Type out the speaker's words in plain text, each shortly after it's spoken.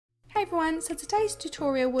everyone, so today's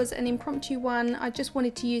tutorial was an impromptu one. I just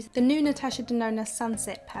wanted to use the new Natasha Denona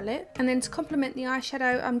Sunset Palette, and then to complement the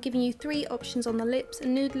eyeshadow I'm giving you 3 options on the lips: a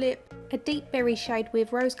nude lip, a deep berry shade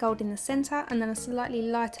with rose gold in the centre, and then a slightly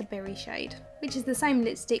lighter berry shade, which is the same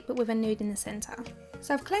lipstick but with a nude in the centre.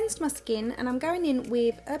 So I've cleansed my skin and I'm going in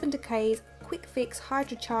with Urban Decay's Quick Fix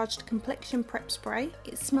Hydra Charged Complexion Prep Spray.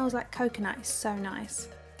 It smells like coconut, it's so nice.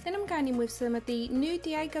 Then I'm going in with some of the new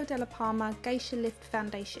Diego de la Palma Geisha Lift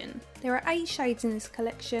Foundation. There are 8 shades in this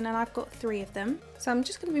collection and I've got 3 of them. So I'm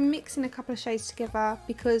just going to be mixing a couple of shades together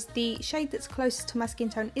because the shade that's closest to my skin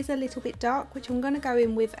tone is a little bit dark, which I'm going to go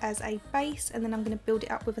in with as a base, and then I'm going to build it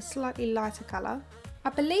up with a slightly lighter colour. I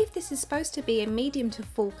believe this is supposed to be a medium to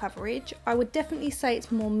full coverage. I would definitely say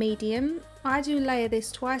it's more medium. I do layer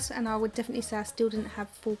this twice and I would definitely say I still didn't have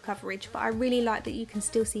full coverage, but I really like that you can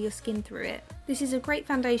still see your skin through it. This is a great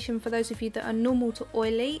foundation for those of you that are normal to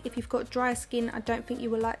oily. If you've got dry skin, I don't think you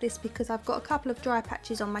will like this because I've got a couple of dry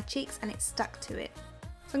patches on my cheeks and it's stuck to it.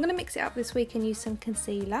 So I'm going to mix it up this week and use some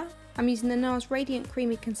concealer. I'm using the NARS Radiant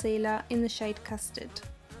Creamy Concealer in the shade Custard.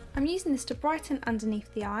 I'm using this to brighten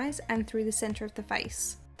underneath the eyes and through the centre of the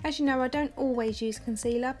face. As you know, I don't always use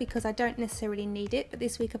concealer because I don't necessarily need it, but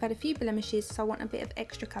this week I've had a few blemishes, so I want a bit of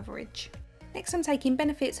extra coverage. Next I'm taking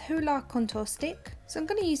Benefit's Hoola Contour Stick. So I'm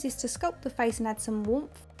going to use this to sculpt the face and add some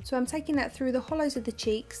warmth. So I'm taking that through the hollows of the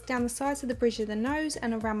cheeks, down the sides of the bridge of the nose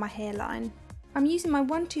and around my hairline. I'm using my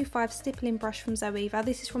 125 stippling brush from ZOEVA.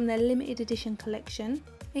 This is from their limited edition collection.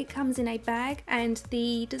 It comes in a bag and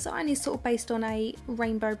the design is sort of based on a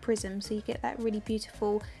rainbow prism, so you get that really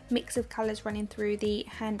beautiful mix of colours running through the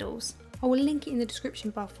handles. I will link it in the description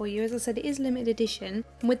bar for you. As I said, it is limited edition,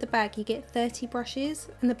 and with the bag you get 30 brushes,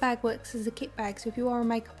 and the bag works as a kit bag, so if you are a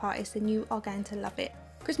makeup artist then you are going to love it.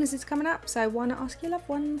 Christmas is coming up, so why not ask your loved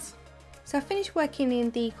ones? So I finished working in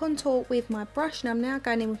the contour with my brush, and I'm now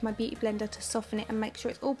going in with my beauty blender to soften it and make sure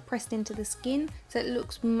it's all pressed into the skin so it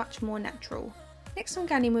looks much more natural. Next I'm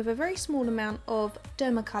going in with a very small amount of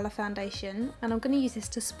Dermacolour foundation, and I'm going to use this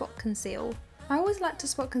to spot conceal. I always like to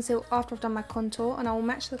spot conceal after I've done my contour, and I will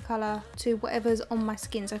match the colour to whatever's on my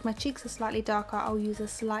skin. So if my cheeks are slightly darker, I'll use a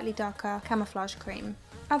slightly darker camouflage cream.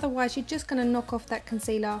 Otherwise you're just going to knock off that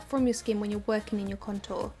concealer from your skin when you're working in your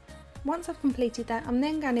contour. Once I've completed that, I'm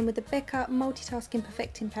then going in with the BECCA Multitasking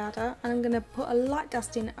Perfecting Powder, and I'm going to put a light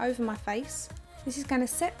dusting over my face. This is going to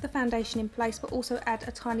set the foundation in place but also add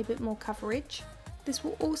a tiny bit more coverage. This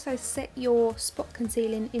will also set your spot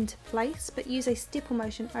concealing into place, but use a stipple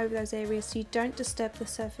motion over those areas so you don't disturb the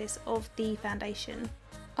surface of the foundation.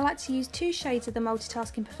 I like to use 2 shades of the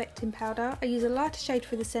Multitasking Perfecting Powder. I use a lighter shade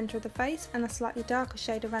for the centre of the face and a slightly darker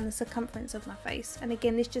shade around the circumference of my face, and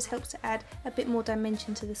again this just helps to add a bit more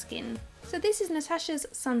dimension to the skin. So this is Natasha's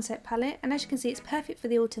Sunset Palette, and as you can see it's perfect for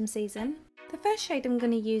the autumn season. The first shade I'm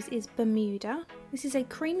going to use is Bermuda. This is a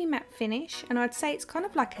creamy matte finish, and I'd say it's kind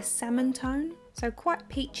of like a salmon tone, so quite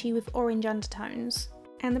peachy with orange undertones.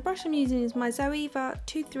 And the brush I'm using is my ZOEVA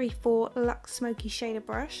 234 Luxe Smoky Shader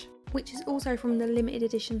Brush, which is also from the limited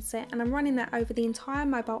edition set, and I'm running that over the entire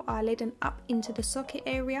mobile eyelid and up into the socket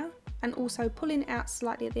area, and also pulling out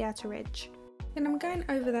slightly at the outer edge. Then I'm going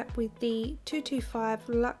over that with the 225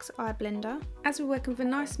 Luxe Eye Blender. As we're working with a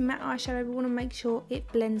nice matte eyeshadow, we want to make sure it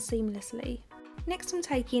blends seamlessly. Next I'm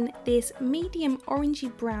taking this medium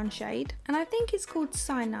orangey brown shade, and I think it's called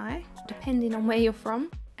Sinai, depending on where you're from.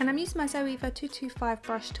 And I'm using my ZOEVA 225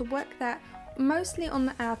 brush to work that mostly on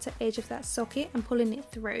the outer edge of that socket and pulling it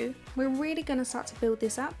through. We're really going to start to build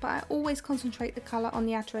this up, but I always concentrate the colour on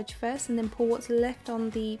the outer edge first and then pull what's left on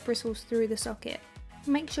the bristles through the socket.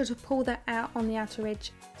 Make sure to pull that out on the outer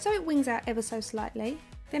edge so it wings out ever so slightly.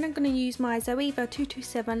 Then I'm going to use my ZOEVA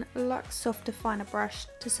 227 Luxe Soft Definer brush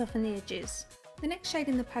to soften the edges. The next shade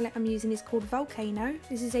in the palette I'm using is called Volcano.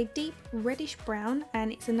 This is a deep reddish brown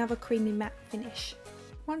and it's another creamy matte finish.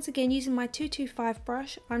 Once again, using my 225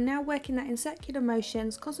 brush, I'm now working that in circular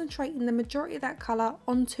motions, concentrating the majority of that colour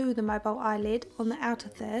onto the mobile eyelid on the outer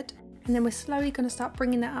third, and then we're slowly going to start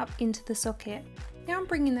bringing that up into the socket. Now I'm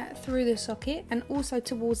bringing that through the socket and also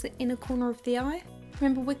towards the inner corner of the eye.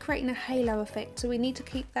 Remember, we're creating a halo effect, so we need to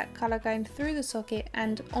keep that colour going through the socket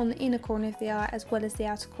and on the inner corner of the eye as well as the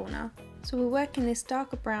outer corner. So we're working this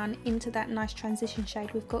darker brown into that nice transition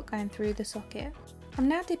shade we've got going through the socket. I'm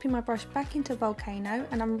now dipping my brush back into Volcano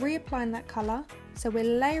and I'm reapplying that colour, so we're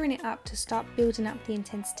layering it up to start building up the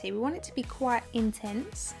intensity. We want it to be quite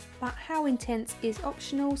intense, but how intense is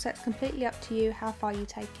optional, so it's completely up to you how far you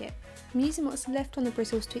take it. I'm using what's left on the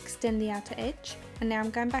bristles to extend the outer edge, and now I'm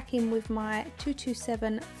going back in with my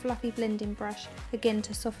 227 Fluffy Blending Brush, again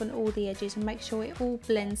to soften all the edges and make sure it all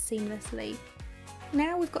blends seamlessly.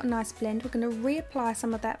 Now we've got a nice blend, we're going to reapply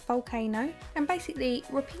some of that Volcano and basically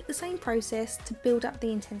repeat the same process to build up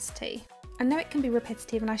the intensity. I know it can be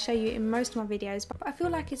repetitive and I show you in most of my videos, but I feel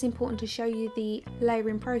like it's important to show you the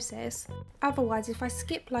layering process. Otherwise, if I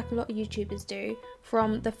skip like a lot of YouTubers do,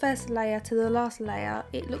 from the first layer to the last layer,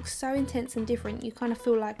 it looks so intense and different, you kind of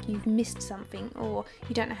feel like you've missed something or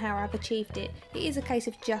you don't know how I've achieved it. It is a case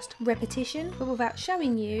of just repetition, but without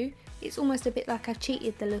showing you, it's almost a bit like I've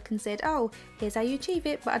cheated the look and said, oh, here's how you achieve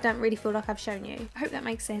it, but I don't really feel like I've shown you. I hope that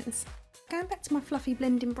makes sense. Going back to my fluffy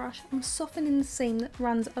blending brush, I'm softening the seam that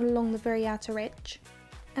runs along the very outer edge.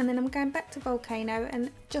 And then I'm going back to Volcano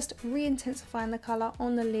and just re-intensifying the colour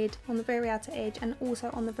on the lid, on the very outer edge and also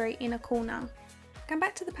on the very inner corner. Going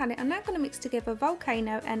back to the palette, I'm now going to mix together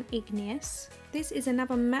Volcano and Igneous. This is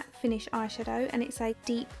another matte finish eyeshadow and it's a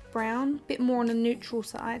deep brown, a bit more on the neutral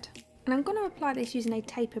side. And I'm going to apply this using a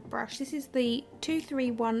tapered brush. This is the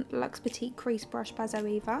 231 Luxe Petite Crease Brush by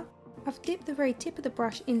ZOEVA. I've dipped the very tip of the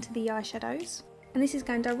brush into the eyeshadows and this is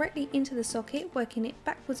going directly into the socket, working it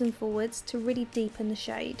backwards and forwards to really deepen the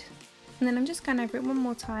shade. And then I'm just going over it one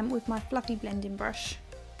more time with my fluffy blending brush.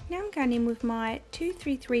 Now I'm going in with my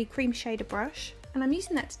 233 cream shader brush and I'm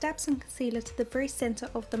using that to dab some concealer to the very centre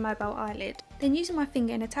of the mobile eyelid. Then using my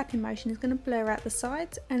finger in a tapping motion is going to blur out the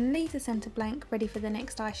sides and leave the centre blank, ready for the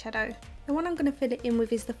next eyeshadow. The one I'm going to fill it in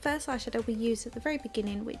with is the first eyeshadow we used at the very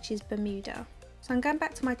beginning, which is Bermuda. So I'm going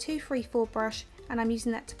back to my 234 brush and I'm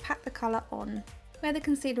using that to pat the colour on. Where the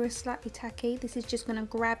concealer is slightly tacky, this is just going to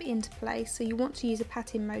grab into place, so you want to use a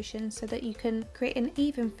patting motion so that you can create an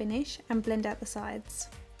even finish and blend out the sides.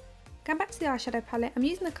 Going back to the eyeshadow palette, I'm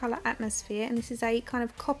using the colour Atmosphere and this is a kind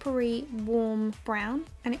of coppery warm brown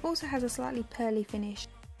and it also has a slightly pearly finish.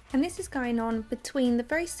 And this is going on between the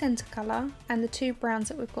very centre colour and the two browns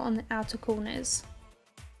that we've got on the outer corners.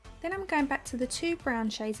 Then I'm going back to the two brown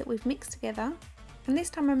shades that we've mixed together and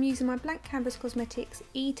this time I'm using my Blank Canvas Cosmetics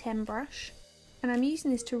E10 brush and I'm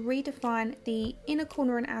using this to redefine the inner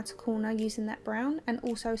corner and outer corner using that brown and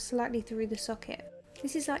also slightly through the socket.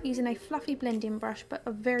 This is like using a fluffy blending brush but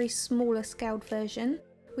a very smaller scaled version,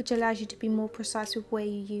 which allows you to be more precise with where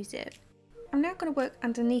you use it. I'm now going to work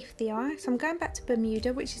underneath the eye, so I'm going back to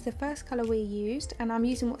Bermuda, which is the first colour we used, and I'm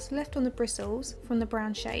using what's left on the bristles from the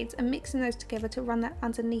brown shades and mixing those together to run that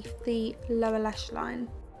underneath the lower lash line.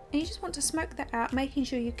 And you just want to smoke that out, making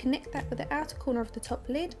sure you connect that with the outer corner of the top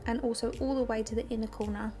lid and also all the way to the inner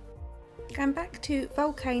corner. Going back to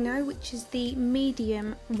Volcano, which is the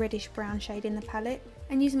medium reddish brown shade in the palette,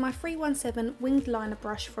 and using my 317 winged liner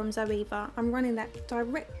brush from ZOEVA, I'm running that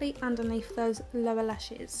directly underneath those lower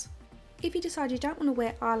lashes. If you decide you don't want to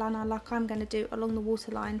wear eyeliner like I'm going to do along the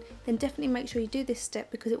waterline, then definitely make sure you do this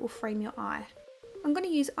step because it will frame your eye. I'm going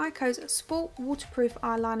to use Ico's Sport Waterproof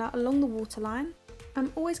Eyeliner along the waterline.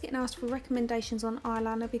 I'm always getting asked for recommendations on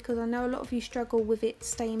eyeliner because I know a lot of you struggle with it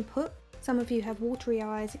staying put. Some of you have watery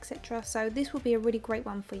eyes, etc. So this will be a really great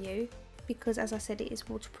one for you because, as I said, it is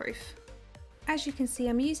waterproof. As you can see,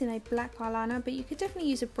 I'm using a black eyeliner, but you could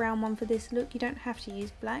definitely use a brown one for this look. You don't have to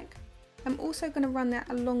use black. I'm also going to run that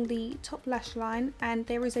along the top lash line, and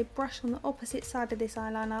there is a brush on the opposite side of this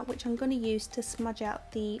eyeliner which I'm going to use to smudge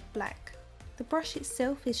out the black. The brush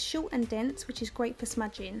itself is short and dense, which is great for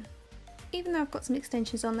smudging. Even though I've got some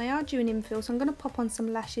extensions on, they are due an infill, so I'm going to pop on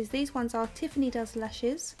some lashes. These ones are Tiffany Does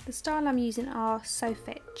lashes. The style I'm using are So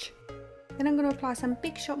Fetch. Then I'm going to apply some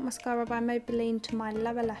Big Shot mascara by Maybelline to my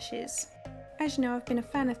lower lashes. As you know, I've been a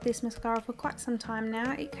fan of this mascara for quite some time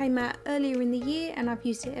now. It came out earlier in the year and I've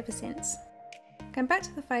used it ever since. Going back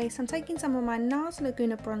to the face, I'm taking some of my NARS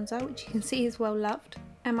Laguna bronzer, which you can see is well loved,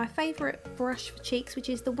 and my favourite brush for cheeks, which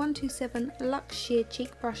is the 127 Luxe Sheer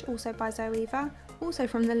Cheek Brush, also by ZOEVA, also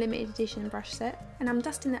from the limited edition brush set, and I'm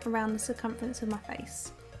dusting that around the circumference of my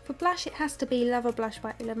face. For blush, it has to be Lover Blush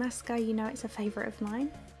by Illamasqua, you know it's a favourite of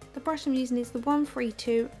mine. The brush I'm using is the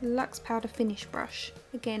 132 Luxe Powder Finish brush,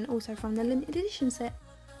 again also from the limited edition set.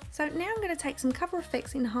 So now I'm going to take some Cover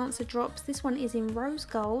FX Enhancer drops. This one is in Rose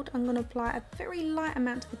Gold. I'm going to apply a very light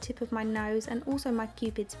amount to the tip of my nose and also my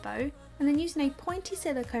Cupid's bow. And then using a pointy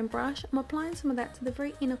silicone brush, I'm applying some of that to the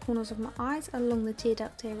very inner corners of my eyes along the tear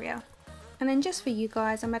duct area. And then just for you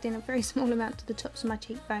guys, I'm adding a very small amount to the tops of my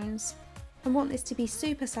cheekbones. I want this to be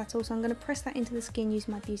super subtle, so I'm going to press that into the skin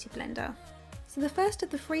using my beauty blender. So the first of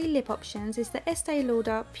the 3 lip options is the Estee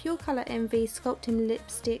Lauder Pure Colour Envy Sculpting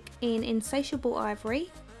Lipstick in Insatiable Ivory.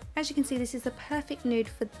 As you can see, this is the perfect nude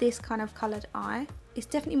for this kind of coloured eye. It's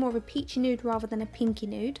definitely more of a peachy nude rather than a pinky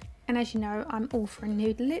nude. And as you know, I'm all for a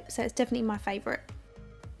nude lip, so it's definitely my favourite.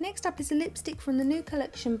 Next up is a lipstick from the new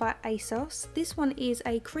collection by ASOS. This one is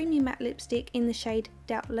a creamy matte lipstick in the shade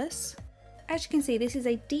Doubtless. As you can see, this is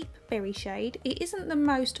a deep berry shade. It isn't the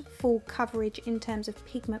most full coverage in terms of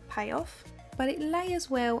pigment payoff, but it layers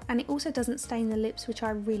well and it also doesn't stain the lips, which I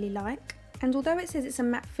really like. And although it says it's a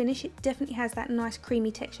matte finish, it definitely has that nice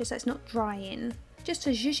creamy texture, so it's not dry in. Just to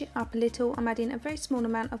zhuzh it up a little, I'm adding a very small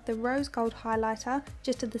amount of the rose gold highlighter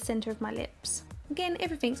just to the centre of my lips. Again,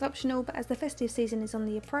 everything's optional, but as the festive season is on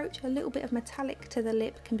the approach, a little bit of metallic to the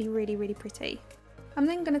lip can be really, really pretty. I'm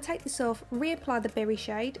then going to take this off, reapply the berry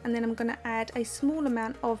shade, and then I'm going to add a small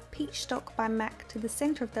amount of Peach Stock by MAC to the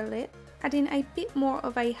centre of the lip, adding a bit more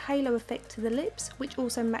of a halo effect to the lips, which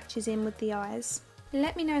also matches in with the eyes.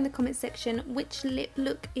 Let me know in the comment section which lip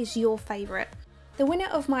look is your favourite. The winner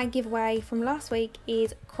of my giveaway from last week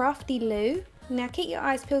is Crafty Lou. Now keep your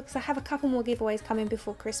eyes peeled because I have a couple more giveaways coming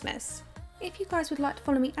before Christmas. If you guys would like to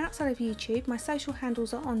follow me outside of YouTube, my social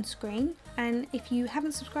handles are on screen, and if you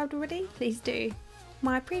haven't subscribed already, please do.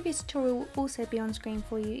 My previous tutorial will also be on screen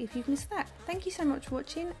for you if you've missed that. Thank you so much for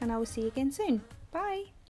watching, and I will see you again soon. Bye!